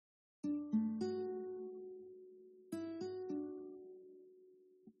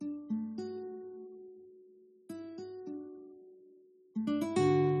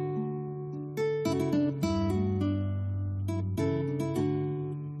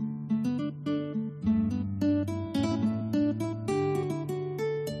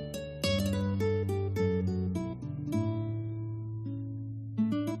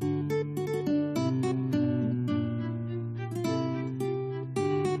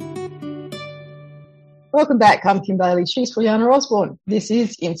Welcome back. I'm Kim Bailey. She's Juliana Osborne. This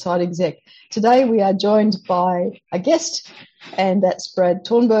is Inside Exec. Today we are joined by a guest, and that's Brad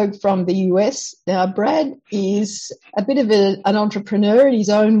Tornberg from the US. Now, Brad is a bit of an entrepreneur in his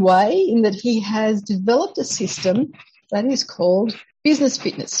own way in that he has developed a system that is called Business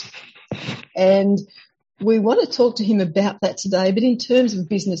Fitness. And we want to talk to him about that today, but in terms of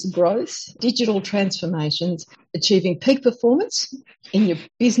business growth, digital transformations, achieving peak performance in your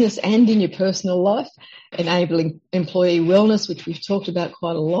business and in your personal life, enabling employee wellness, which we've talked about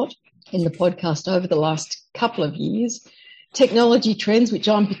quite a lot in the podcast over the last couple of years, technology trends, which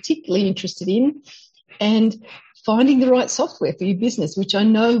I'm particularly interested in, and finding the right software for your business, which I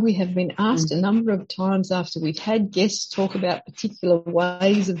know we have been asked a number of times after we've had guests talk about particular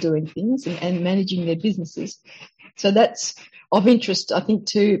ways of doing things and managing their businesses. So that's of interest, I think,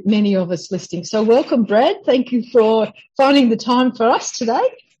 to many of us listening. So welcome, Brad. Thank you for finding the time for us today.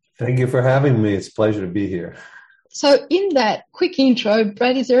 Thank you for having me. It's a pleasure to be here. So in that quick intro,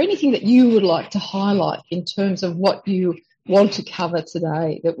 Brad, is there anything that you would like to highlight in terms of what you want to cover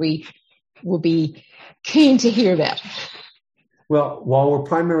today that we will be keen to hear about? Well, while we're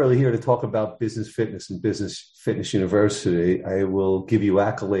primarily here to talk about Business Fitness and Business Fitness University, I will give you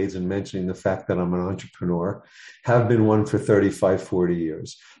accolades in mentioning the fact that I'm an entrepreneur, have been one for 35, 40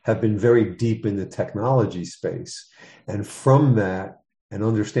 years, have been very deep in the technology space. And from that, and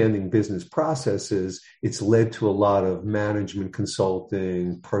understanding business processes, it's led to a lot of management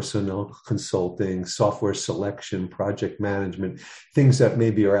consulting, personnel consulting, software selection, project management, things that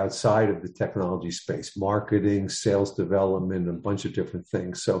maybe are outside of the technology space, marketing, sales development, a bunch of different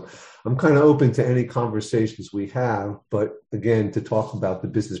things. So I'm kind of open to any conversations we have, but again, to talk about the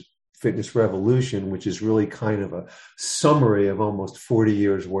business fitness revolution, which is really kind of a summary of almost 40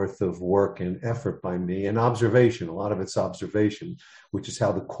 years worth of work and effort by me and observation. A lot of it's observation, which is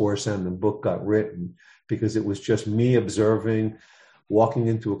how the course and the book got written, because it was just me observing, walking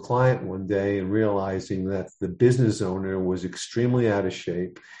into a client one day and realizing that the business owner was extremely out of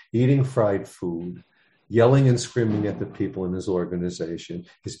shape, eating fried food, yelling and screaming at the people in his organization.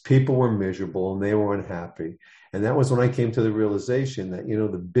 His people were miserable and they were unhappy. And that was when I came to the realization that,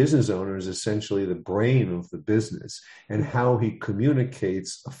 the business owner is essentially the brain of the business, and how he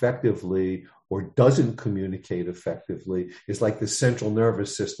communicates effectively or doesn't communicate effectively is like the central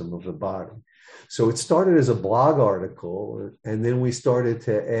nervous system of the body. So it started as a blog article, and then we started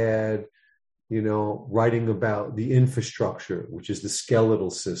to add writing about the infrastructure, which is the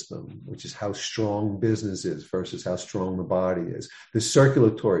skeletal system, which is how strong business is versus how strong the body is. The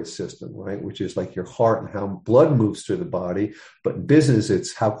circulatory system, right, which is like your heart and how blood moves through the body. But in business,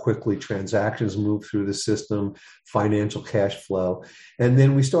 it's how quickly transactions move through the system, financial cash flow. And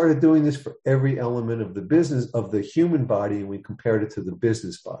then we started doing this for every element of the business, of the human body, and we compared it to the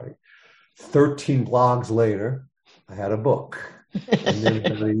business body. 13 blogs later, I had a book.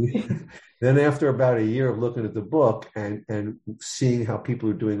 And then after about a year of looking at the book and seeing how people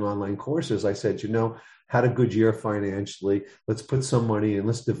are doing online courses, I said, had a good year financially. Let's put some money in.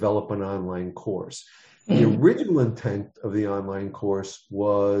 Let's develop an online course. The original intent of the online course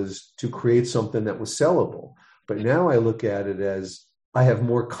was to create something that was sellable. But now I look at it as I have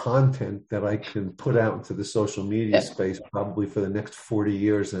more content that I can put out into the social media space probably for the next 40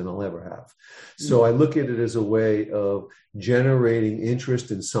 years than I'll ever have. So I look at it as a way of generating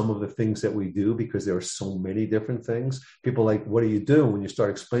interest in some of the things that we do, because there are so many different things. People are like, what do you do? When you start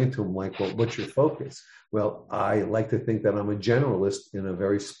explaining to them, like, well, what's your focus? Well, I like to think that I'm a generalist in a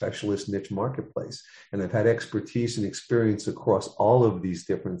very specialist niche marketplace. And I've had expertise and experience across all of these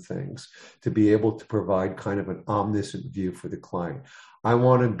different things to be able to provide kind of an omniscient view for the client. I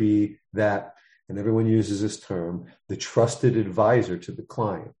want to be that, and everyone uses this term, the trusted advisor to the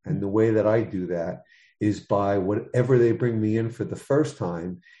client. And the way that I do that is by whatever they bring me in for the first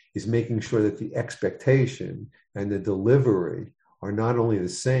time is making sure that the expectation and the delivery are not only the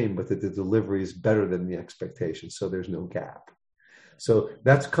same, but that the delivery is better than the expectation. So there's no gap. So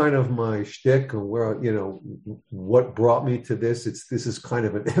that's kind of my shtick, and where, what brought me to this. This is kind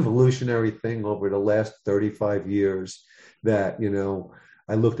of an evolutionary thing over the last 35 years that,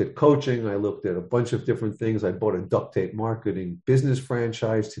 I looked at coaching. I looked at a bunch of different things. I bought a duct tape marketing business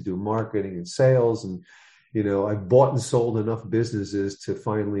franchise to do marketing and sales. And, I bought and sold enough businesses to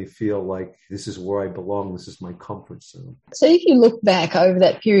finally feel like this is where I belong. This is my comfort zone. So if you look back over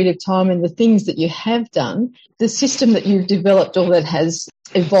that period of time and the things that you have done, the system that you've developed or that has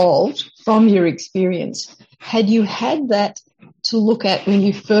evolved from your experience, had you had that to look at when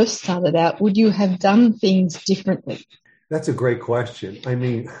you first started out, would you have done things differently? That's a great question. I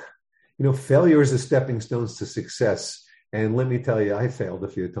mean, failure is a stepping stone to success. And let me tell you, I failed a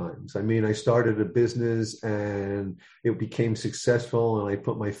few times. I mean, I started a business and it became successful, and I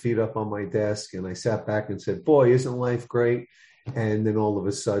put my feet up on my desk and I sat back and said, boy, isn't life great? And then all of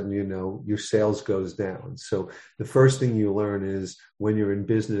a sudden, your sales goes down. So the first thing you learn is when you're in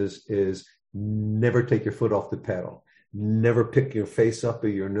business is never take your foot off the pedal. Never pick your face up or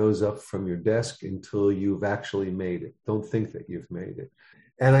your nose up from your desk until you've actually made it. Don't think that you've made it.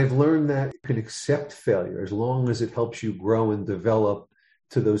 And I've learned that you can accept failure as long as it helps you grow and develop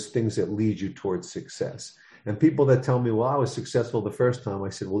to those things that lead you towards success. And people that tell me, well, I was successful the first time, I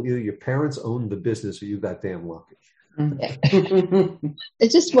said, well, either your parents owned the business or you got damn lucky. Yeah.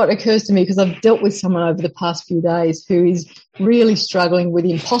 It's just what occurs to me, because I've dealt with someone over the past few days who is really struggling with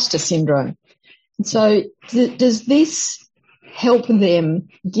imposter syndrome. And so does this help them,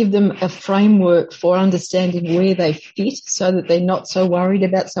 give them a framework for understanding where they fit so that they're not so worried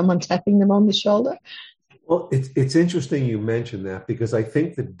about someone tapping them on the shoulder? Well, it's interesting you mentioned that, because I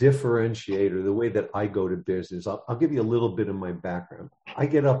think the differentiator, the way that I go to business, I'll give you a little bit of my background. I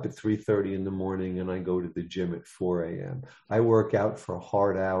get up at 3:30 in the morning and I go to the gym at 4 a.m. I work out for a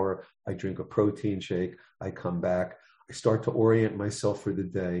hard hour. I drink a protein shake. I come back. I start to orient myself for the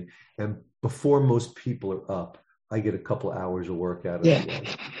day. And before most people are up, I get a couple hours of workout. Yeah.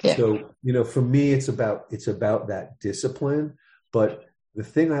 So, for me, it's about that discipline. But the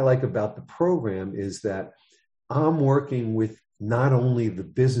thing I like about the program is that I'm working with not only the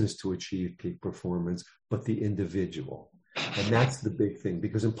business to achieve peak performance, but the individual. And that's the big thing,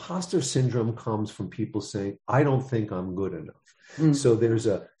 because imposter syndrome comes from people saying, I don't think I'm good enough. So there's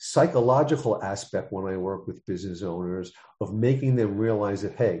a psychological aspect when I work with business owners of making them realize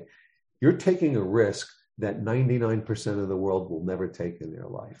that, hey, you're taking a risk that 99% of the world will never take in their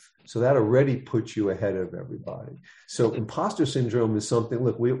life. So that already puts you ahead of everybody. So imposter syndrome is something,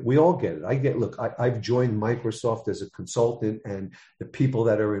 look, we all get it. I've joined Microsoft as a consultant, and the people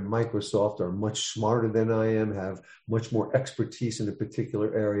that are in Microsoft are much smarter than I am, have much more expertise in a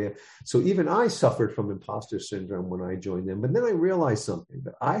particular area. So even I suffered from imposter syndrome when I joined them. But then I realized something,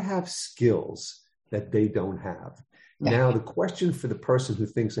 that I have skills that they don't have. Yeah. Now, the question for the person who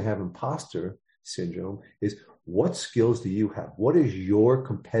thinks they have imposter syndrome is, what skills do you have? What is your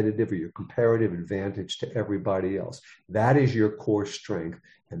competitive or your comparative advantage to everybody else? That is your core strength,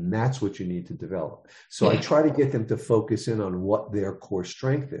 and that's what you need to develop. So I try to get them to focus in on what their core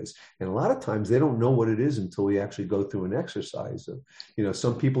strength is. And a lot of times they don't know what it is until we actually go through an exercise of,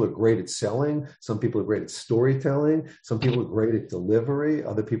 some people are great at selling, some people are great at storytelling, some people are great at delivery,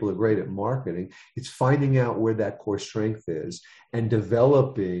 other people are great at marketing. It's finding out where that core strength is and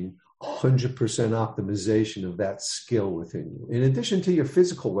developing 100% optimization of that skill within you, in addition to your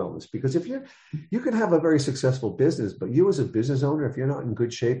physical wellness. Because if you can have a very successful business, but you as a business owner, if you're not in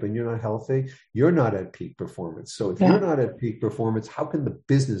good shape and you're not healthy, you're not at peak performance. So if you're not at peak performance, how can the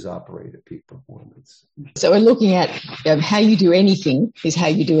business operate at peak performance? So we're looking at how you do anything is how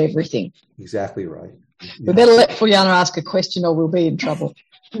you do everything. Exactly right. We better let Fuliana ask a question or we'll be in trouble.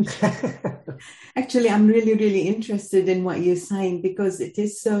 Actually, I'm really, really interested in what you're saying, because it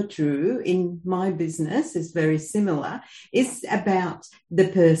is so true. In my business, it's very similar. It's about the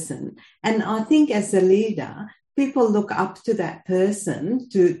person. And I think as a leader, people look up to that person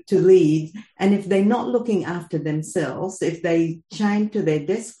to lead. And if they're not looking after themselves, if they chain to their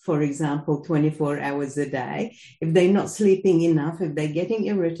desk, for example, 24 hours a day, if they're not sleeping enough, if they're getting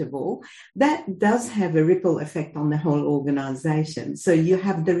irritable, that does have a ripple effect on the whole organization. So you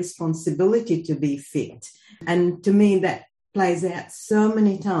have the responsibility to be fit. And to me, that plays out so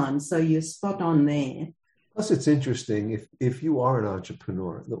many times. So you're spot on there. Plus, it's interesting, if you are an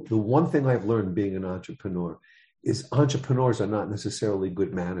entrepreneur, the one thing I've learned being an entrepreneur is entrepreneurs are not necessarily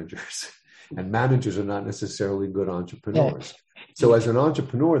good managers, and managers are not necessarily good entrepreneurs. So as an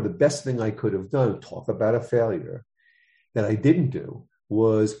entrepreneur, the best thing I could have done, talk about a failure, that I didn't do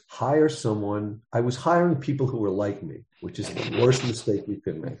was hire someone. I was hiring people who were like me, which is the worst mistake you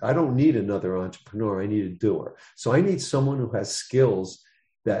can make. I don't need another entrepreneur. I need a doer. So I need someone who has skills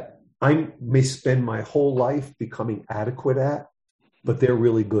that I may spend my whole life becoming adequate at, but they're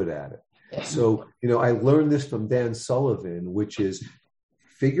really good at it. So, I learned this from Dan Sullivan, which is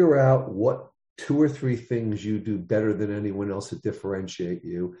figure out what 2 or 3 things you do better than anyone else that differentiate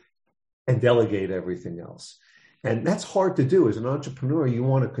you, and delegate everything else. And that's hard to do. As an entrepreneur, you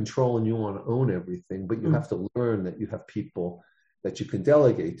want to control and you want to own everything, but you have to learn that you have people that you can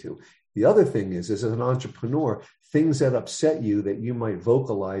delegate to. The other thing is, as an entrepreneur, things that upset you that you might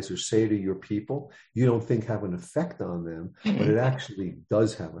vocalize or say to your people, you don't think have an effect on them, but it actually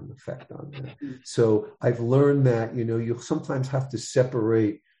does have an effect on them. So I've learned that, you'll sometimes have to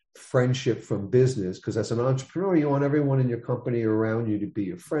separate friendship from business, because as an entrepreneur, you want everyone in your company around you to be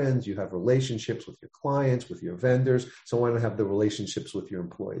your friends. You have relationships with your clients, with your vendors. So why not have the relationships with your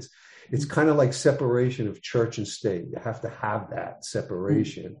employees? It's kind of like separation of church and state. You have to have that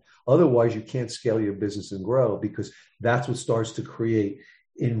separation. Otherwise, you can't scale your business and grow, because that's what starts to create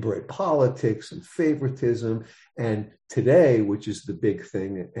inbred politics and favoritism. And today, which is the big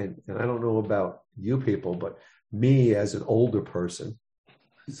thing, and I don't know about you people, but me as an older person,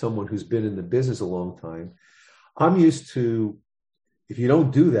 someone who's been in the business a long time, I'm used to, if you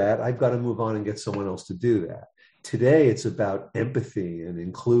don't do that, I've got to move on and get someone else to do that. Today, it's about empathy and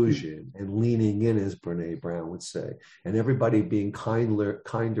inclusion and leaning in, as Brene Brown would say, and everybody being kinder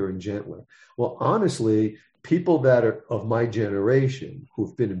and gentler. Well, honestly, people that are of my generation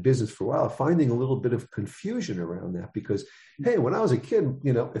who've been in business for a while are finding a little bit of confusion around that, because, hey, when I was a kid,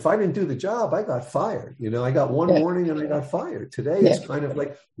 if I didn't do the job, I got fired. I got one warning and I got fired. Today, it's kind of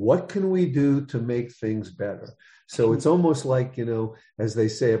like, what can we do to make things better? So it's almost like, as they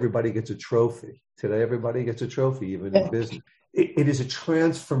say, everybody gets a trophy. Today, everybody gets a trophy, even in business. It is a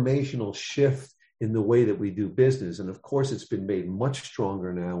transformational shift in the way that we do business. And of course, it's been made much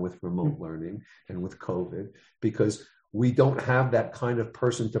stronger now with remote learning and with COVID, because we don't have that kind of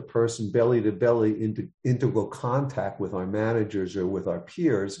person-to-person, belly-to-belly integral contact with our managers or with our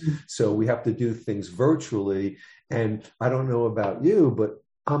peers. So we have to do things virtually. And I don't know about you, but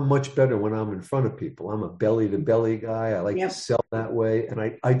I'm much better when I'm in front of people. I'm a belly-to-belly guy. I like to sell that way. And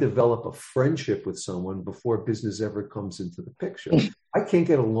I develop a friendship with someone before business ever comes into the picture. I can't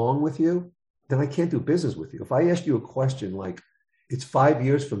get along with you, then I can't do business with you. If I ask you a question like, it's 5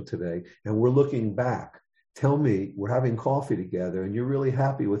 years from today and we're looking back, tell me, we're having coffee together and you're really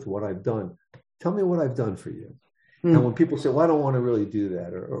happy with what I've done. Tell me what I've done for you. And when people say, well, I don't want to really do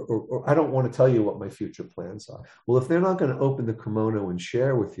that, or I don't want to tell you what my future plans are. Well, if they're not going to open the kimono and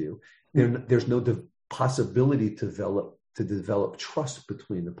share with you, then there's no possibility to develop trust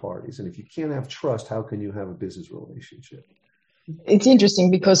between the parties. And if you can't have trust, how can you have a business relationship? It's interesting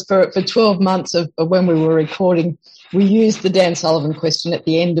because for 12 months of when we were recording, we used the Dan Sullivan question at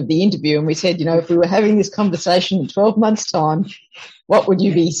the end of the interview. And we said, if we were having this conversation in 12 months' time, what would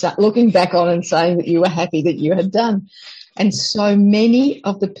you be looking back on and saying that you were happy that you had done? And so many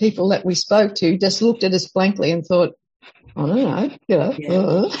of the people that we spoke to just looked at us blankly and thought, I don't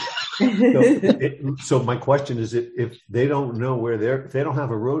know, So my question is, if they don't know if they don't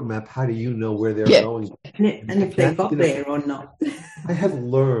have a roadmap, how do you know where they're going? And if they got there or not. I have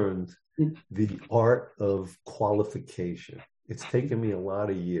learned the art of qualification. It's taken me a lot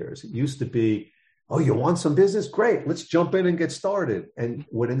of years. It used to be, oh, you want some business? Great, let's jump in and get started. And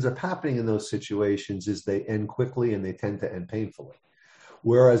what ends up happening in those situations is they end quickly and they tend to end painfully.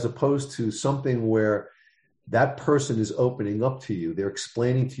 Whereas opposed to something where that person is opening up to you, they're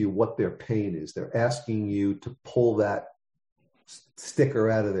explaining to you what their pain is. They're asking you to pull that sticker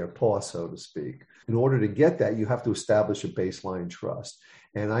out of their paw, so to speak. In order to get that, you have to establish a baseline trust.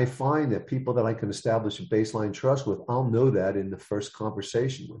 And I find that people that I can establish a baseline trust with, I'll know that in the first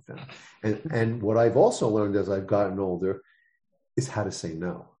conversation with them. And what I've also learned as I've gotten older is how to say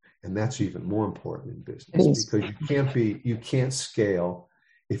no. And that's even more important in business, because you can't scale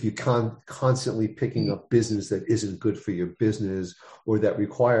if you're constantly picking up business that isn't good for your business, or that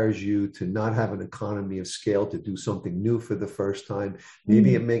requires you to not have an economy of scale to do something new for the first time.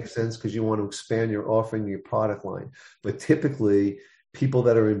 Maybe it makes sense because you want to expand your offering, your product line. But typically, people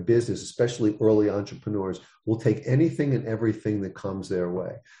that are in business, especially early entrepreneurs, will take anything and everything that comes their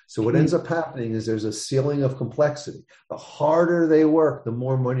way. So what ends up happening is there's a ceiling of complexity. The harder they work, the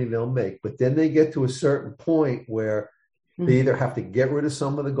more money they'll make. But then they get to a certain point where they either have to get rid of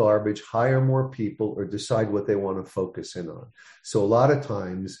some of the garbage, hire more people, or decide what they want to focus in on. So a lot of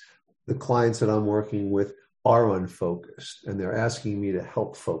times, the clients that I'm working with are unfocused, and they're asking me to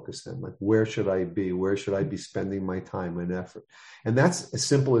help focus them. Like, where should I be? Where should I be spending my time and effort? And that's as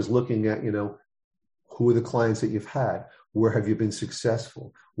simple as looking at, who are the clients that you've had? Where have you been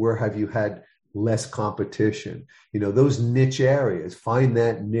successful? Where have you had less competition? Those niche areas, find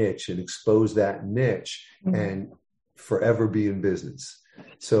that niche and expose that niche and forever be in business.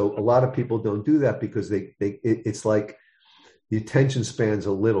 So a lot of people don't do that because it's like the attention span's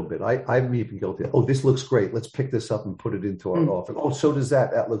a little bit. I'm even guilty. Oh, this looks great. Let's pick this up and put it into our office. Oh, so does that.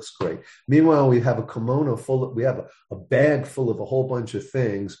 That looks great. Meanwhile, we have a kimono we have a bag full of a whole bunch of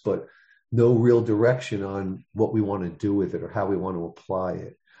things, but no real direction on what we want to do with it or how we want to apply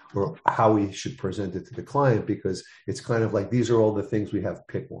it or how we should present it to the client, because it's kind of like, these are all the things we have,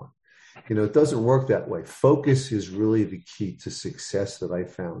 pick one. It doesn't work that way. Focus is really the key to success that I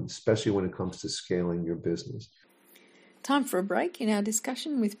found, especially when it comes to scaling your business. Time for a break in our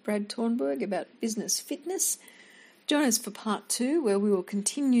discussion with Brad Tornberg about business fitness. Join us for part 2, where we will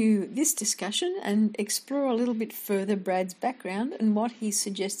continue this discussion and explore a little bit further Brad's background and what he's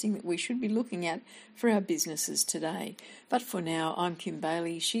suggesting that we should be looking at for our businesses today. But for now, I'm Kim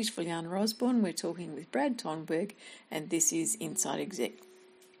Bailey, she's Fuliana Osborne, we're talking with Brad Tornberg, and this is Inside Exec.